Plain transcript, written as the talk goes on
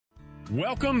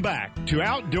Welcome back to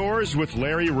Outdoors with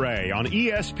Larry Ray on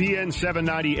ESPN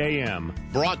 790 AM.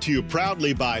 Brought to you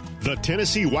proudly by the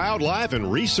Tennessee Wildlife and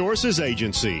Resources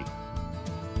Agency.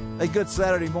 Hey, good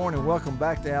Saturday morning. Welcome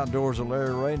back to Outdoors with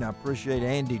Larry Ray. And I appreciate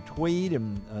Andy Tweed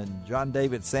and John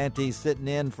David Santee sitting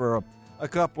in for a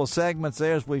couple of segments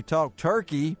there as we talk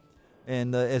turkey.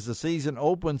 And as the season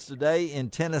opens today in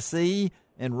Tennessee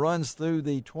and runs through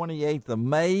the 28th of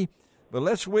May. But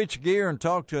let's switch gear and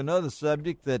talk to another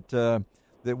subject that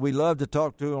we love to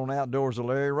talk to on Outdoors with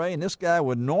Larry Ray. And this guy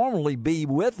would normally be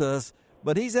with us,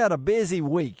 but he's had a busy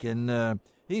week. And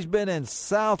he's been in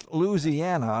South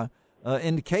Louisiana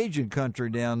in the Cajun country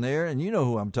down there. And you know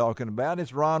who I'm talking about.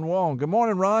 It's Ron Wong. Good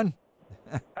morning, Ron.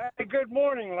 Hey, good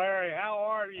morning, Larry. How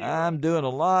are you? I'm doing a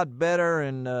lot better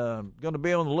and going to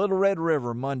be on the Little Red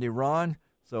River Monday, Ron.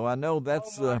 So I know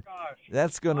that's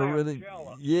going to really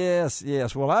jealous.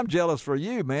 Yes. Well, I'm jealous for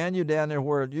you, man. You're down there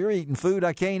where you're eating food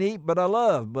I can't eat, but I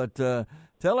love. But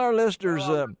tell our listeners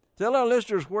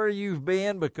where you've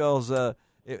been because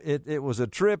it was a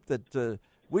trip that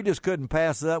we just couldn't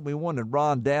pass up. We wanted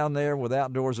Ron down there with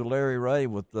Outdoors with Larry Ray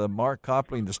with Mark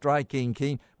Copley and the Strike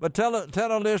King. But tell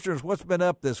our listeners what's been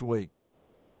up this week.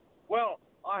 Well,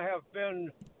 I have been.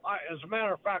 As a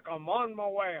matter of fact, I'm on my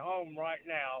way home right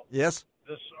now. Yes.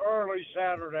 This early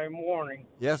Saturday morning.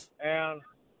 Yes. And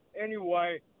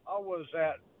anyway, I was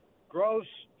at Gross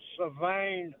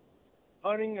Savain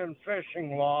Hunting and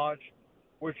Fishing Lodge,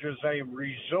 which is a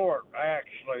resort,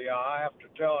 actually, I have to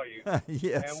tell you.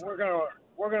 Yes. And we're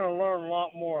gonna learn a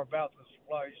lot more about this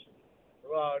place.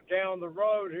 Down the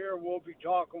road here, we'll be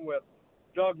talking with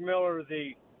Doug Miller,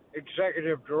 the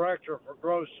executive director for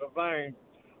Gross Savain.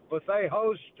 But they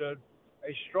hosted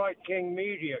a Strike King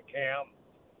media camp.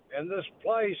 And this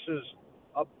place is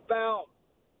about,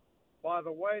 by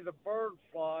the way the bird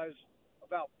flies,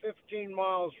 about 15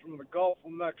 miles from the Gulf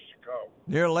of Mexico.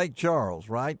 Near Lake Charles,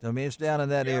 right? I mean, it's down in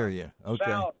that area. Okay.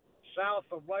 South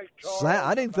of Lake Charles.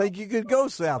 I didn't think you could go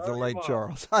south of Lake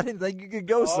Charles. I didn't think you could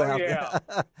go south. Yeah.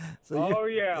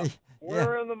 Yeah.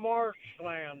 We're in the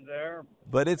marshland there.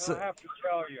 But I have to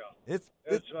tell you, it's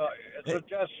a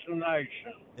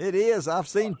destination. It is. I've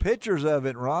seen pictures of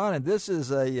it, Ron, and this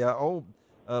is a old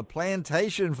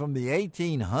plantation from the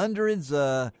 1800s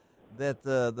that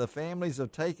the families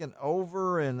have taken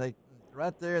over, and they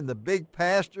right there in the big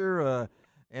pasture.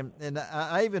 And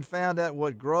I even found out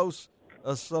what Gross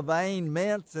Savain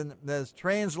meant, and that's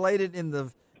translated in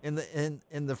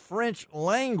the French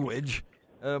language,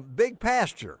 big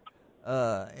pasture.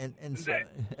 And so,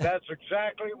 that's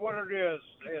exactly what it is.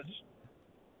 It's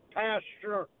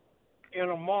pasture in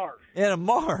a marsh. In a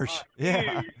marsh,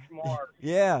 Huge marsh.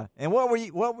 Yeah. And what were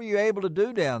you able to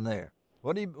do down there?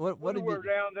 We were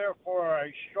down there for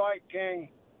a Strike King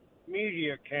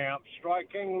media camp, Strike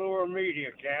King Lure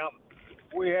media camp.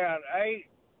 We had 8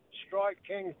 Strike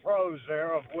King pros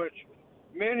there, of which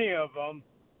many of them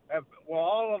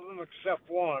all of them except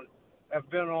one have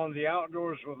been on the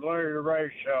Outdoors with Larry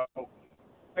Ray show.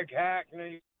 Greg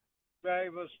Hackney,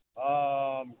 Davis.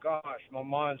 My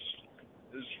mind's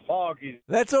is foggy.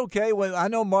 That's okay. Well, I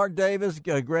know Mark Davis,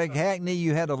 Greg Hackney.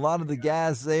 You had a lot of the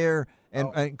guys there,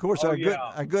 and of course our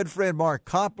good friend Mark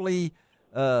Copley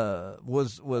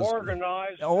was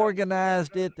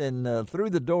organized it and threw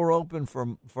the door open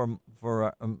for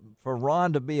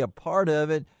Ron to be a part of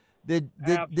it.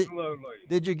 Absolutely.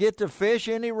 Did you get to fish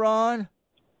any, Ron?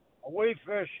 We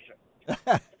fished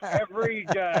every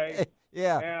day.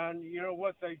 Yeah. And, you know,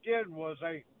 what they did was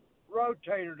they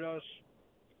rotated us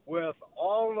with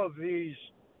all of these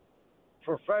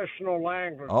professional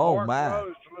anglers. Oh, Mark my.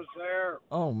 Rose was there.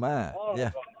 Oh, my. All Yeah.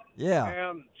 of them. Yeah.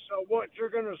 And so what you're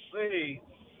going to see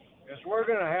is we're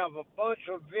going to have a bunch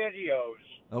of videos.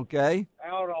 Okay.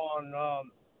 Out on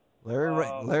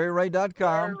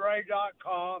LarryRay.com.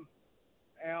 LarryRay.com.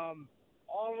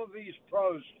 All of these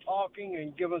pros talking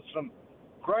and giving some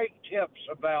great tips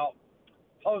about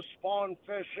post-spawn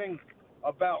fishing,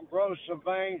 about Gross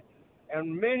Savain,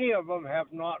 and many of them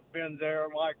have not been there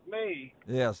like me.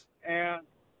 Yes. And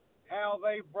how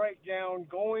they break down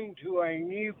going to a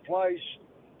new place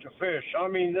to fish. I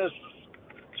mean, this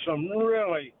is some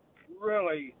really,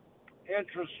 really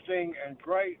interesting and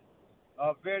great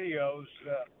videos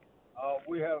that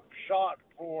we have shot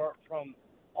from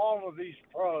all of these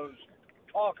pros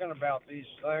talking about these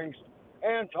things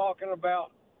and talking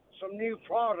about some new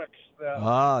products that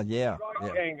Strike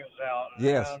King is out.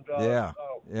 Yes, and,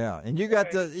 And you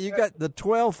got the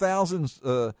 12,000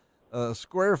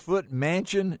 square foot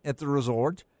mansion at the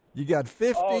resort. You got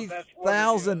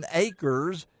 50,000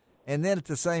 acres, and then at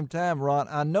the same time, Ron,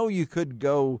 I know you could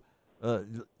go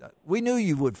we knew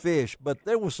you would fish, but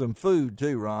there was some food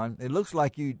too, Ron. It looks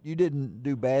like you didn't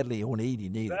do badly on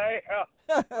eating either.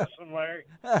 Listen, Larry,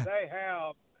 they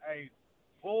have a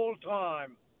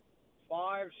full-time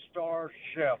 5-star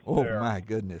chef there. Oh, my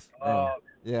goodness.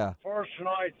 Yeah. First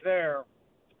night there,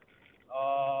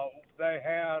 they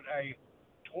had a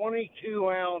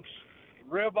 22-ounce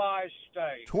ribeye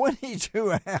steak.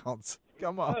 22 ounce.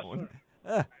 Come on.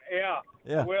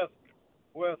 Yeah.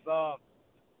 With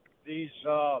these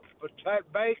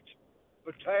baked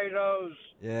potatoes.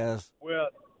 Yes. With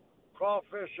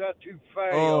crawfish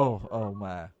etouffee. Oh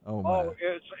my.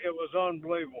 It was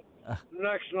unbelievable.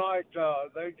 Next night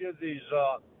they did these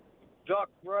duck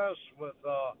breasts with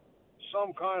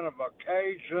some kind of a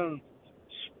Cajun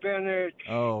spinach.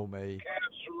 Oh me.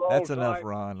 Casserole. That's enough, type.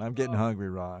 Ron. I'm getting hungry,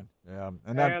 Ron. Yeah.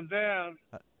 And then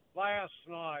last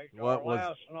night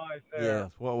there.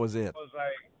 Yes. What was it? Was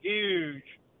a huge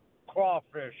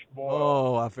crawfish boil.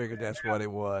 Oh, I figured that's what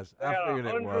it was. I figured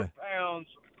it was. 100 pounds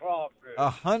of crawfish.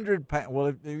 100 pounds.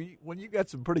 Well, when you got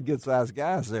some pretty good sized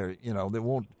guys there, that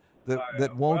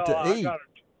want to eat.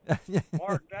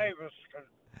 Mark Davis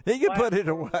he can put it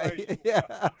away.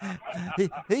 Yeah,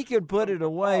 he can put it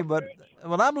away. But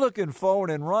I'm looking forward,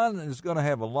 and Ron is going to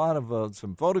have a lot of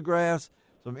some photographs,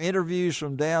 some interviews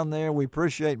from down there. We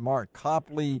appreciate Mark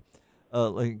Copley.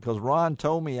 Because Ron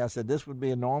told me, I said, this would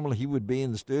be a normal. He would be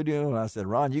in the studio. And I said,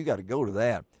 Ron, you got to go to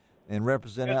that and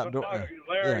represent outdoor.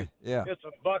 Larry, yeah. It's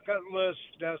a bucket list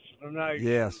destination.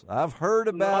 Yes, I've heard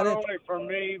about it. Not only for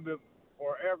me, but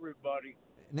for everybody.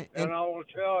 And I will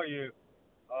tell you,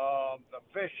 the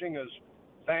fishing is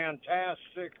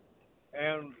fantastic.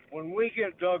 And when we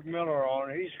get Doug Miller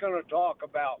on, he's going to talk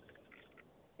about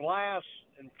blasts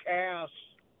and casts.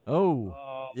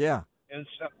 Yeah. In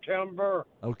September.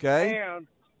 Okay. And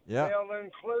they'll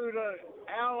include an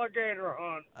alligator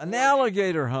hunt. An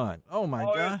alligator hunt. Oh, my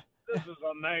God. This is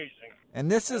amazing.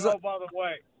 And this is by the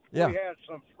way, we had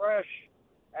some fresh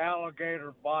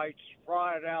alligator bites,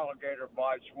 fried alligator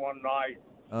bites one night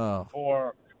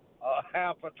for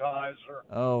appetizer.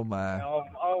 Oh, my.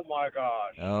 Oh, my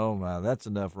gosh. Oh, my. That's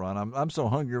enough, Ron. I'm so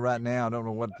hungry right now, I don't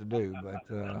know what to do. But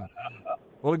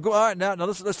well, all right, now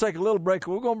let's take a little break.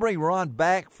 We're going to bring Ron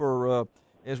back for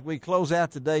as we close out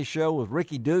today's show with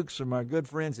Ricky Dukes from our good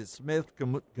friends at Smith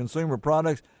Consumer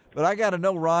Products. But I got to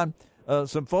know, Ron,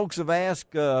 some folks have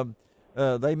asked,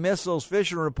 they miss those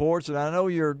fishing reports, and I know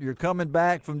you're coming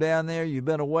back from down there. You've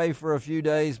been away for a few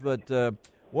days, but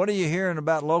what are you hearing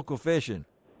about local fishing?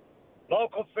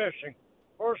 Local fishing.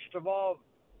 First of all,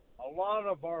 a lot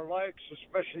of our lakes,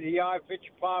 especially the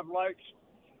I-55 lakes,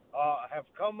 have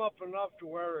come up enough to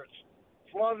where it's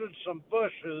flooded some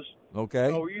bushes. Okay.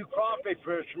 So you crappie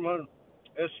fishermen,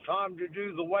 it's time to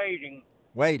do the wading.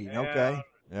 Okay.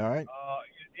 All right.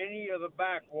 Any of the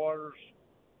backwaters,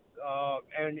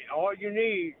 and all you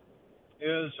need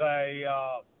is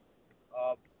a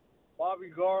Bobby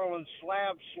Garland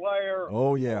slab slayer.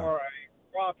 Oh, yeah. Or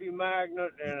a crappie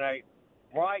magnet and a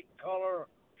bright color,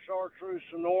 chartreuse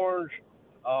and orange,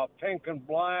 pink and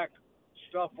black,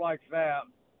 stuff like that.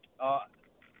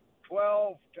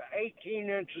 12 to 18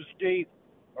 inches deep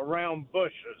around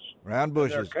bushes. Around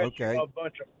bushes, okay. A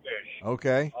bunch of fish.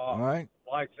 Okay, all right.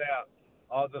 Like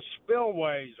that. The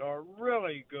spillways are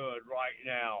really good right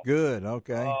now. Good,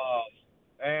 okay.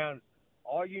 And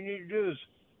all you need to do is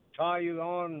tie you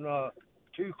on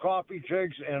 2 crappie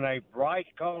jigs in a bright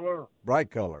color.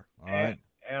 Bright color, all right.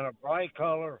 And a bright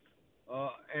color,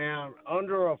 and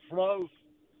under a float,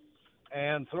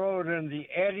 and throw it in the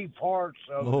eddy parts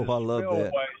of the I love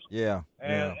spillways. that. Yeah.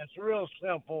 And it's real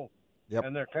simple. Yep.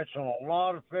 And they're catching a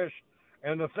lot of fish.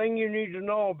 And the thing you need to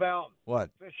know about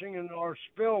fishing in our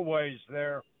spillways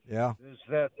there is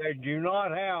that they do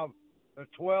not have the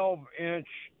 12-inch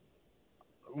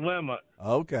limit.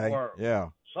 Okay. Or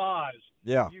size.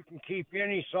 Yeah. You can keep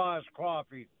any size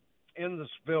crappie in the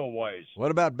spillways.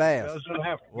 What about bass? It doesn't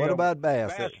have to what about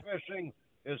bass? Bass fishing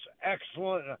is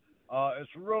excellent.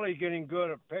 It's really getting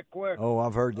good at Pickwick. Oh,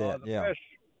 I've heard that.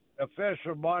 The fish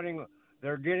are biting.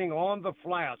 They're getting on the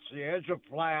flats, the edge of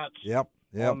flats. Yep.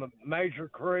 On the major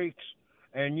creeks,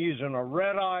 and using a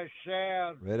red-eye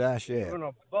shad. Red-eye shad. Even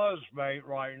a buzzbait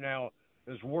right now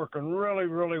is working really,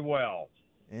 really well.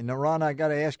 And Ron, I got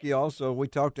to ask you also. We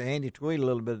talked to Andy Tweed a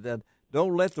little bit. That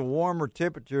don't let the warmer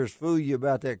temperatures fool you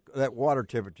about that water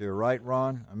temperature, right,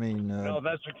 Ron? I mean, no,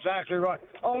 that's exactly right.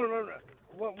 Oh, no,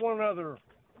 one other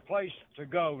place to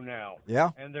go now.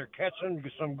 Yeah. And they're catching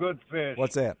some good fish.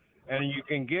 What's that? And you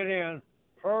can get in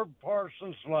Herb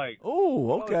Parsons Lake.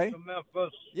 Oh, okay. Close to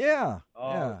Memphis. Yeah.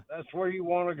 That's where you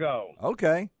want to go.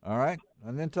 Okay. All right.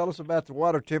 And then tell us about the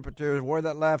water temperature, wear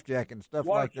that life jacket and stuff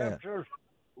like that. Water temperature,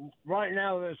 right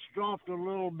now, it's dropped a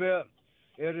little bit.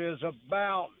 It is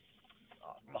about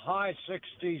high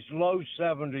 60s, low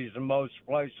 70s in most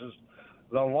places.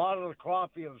 A lot of the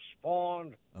crappie have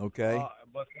spawned. Okay.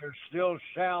 But they're still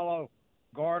shallow,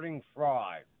 guarding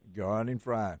fry. Guarding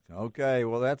fry. Okay.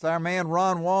 Well, that's our man,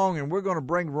 Ron Wong, and we're going to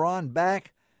bring Ron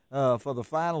back for the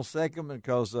final segment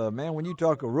because, man, when you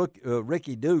talk of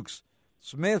Ricky Dukes,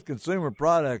 Smith Consumer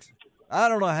Products, I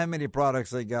don't know how many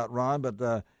products they got, Ron,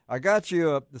 but I got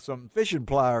you some fishing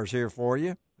pliers here for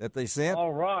you that they sent.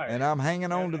 All right. And I'm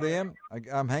hanging on to them.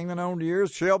 I'm hanging on to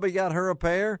yours. Shelby got her a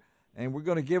pair, and we're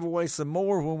going to give away some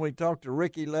more when we talk to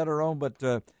Ricky later on. But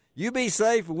you be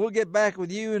safe, and we'll get back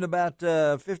with you in about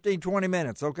 15, 20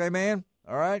 minutes. Okay, man?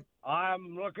 All right?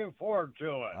 I'm looking forward to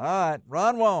it. All right.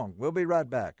 Ron Wong, we'll be right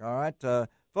back. All right?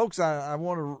 Folks, I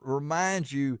want to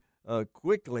remind you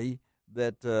quickly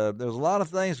that there's a lot of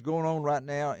things going on right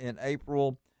now in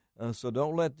April. So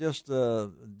don't let just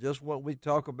what we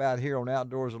talk about here on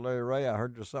Outdoors with Larry Ray. I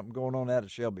heard there's something going on out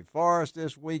at Shelby Forest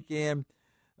this weekend.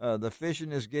 The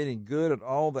fishing is getting good at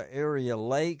all the area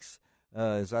lakes.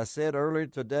 As I said earlier,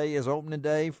 today is opening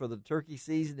day for the turkey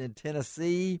season in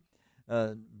Tennessee.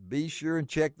 Be sure and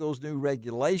check those new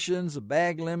regulations, the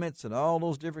bag limits, and all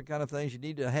those different kind of things. You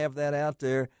need to have that out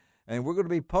there. And we're going to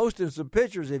be posting some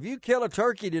pictures. If you kill a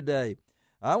turkey today,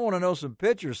 I want to know some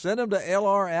pictures. Send them to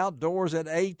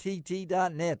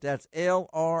lroutdoors@att.net. That's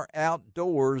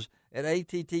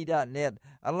lroutdoors@att.net.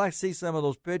 I'd like to see some of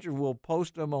those pictures. We'll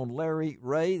post them on Larry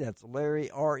Ray. That's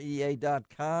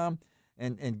LarryREA.com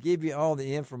and give you all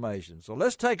the information. So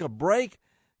let's take a break.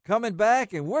 Coming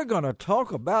back, and we're going to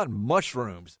talk about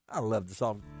mushrooms. I love this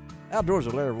all. Outdoors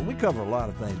with Larry, we cover a lot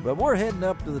of things, but we're heading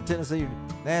up to the Tennessee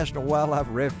National Wildlife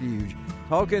Refuge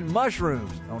talking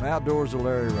mushrooms on Outdoors with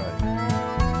Larry Ray.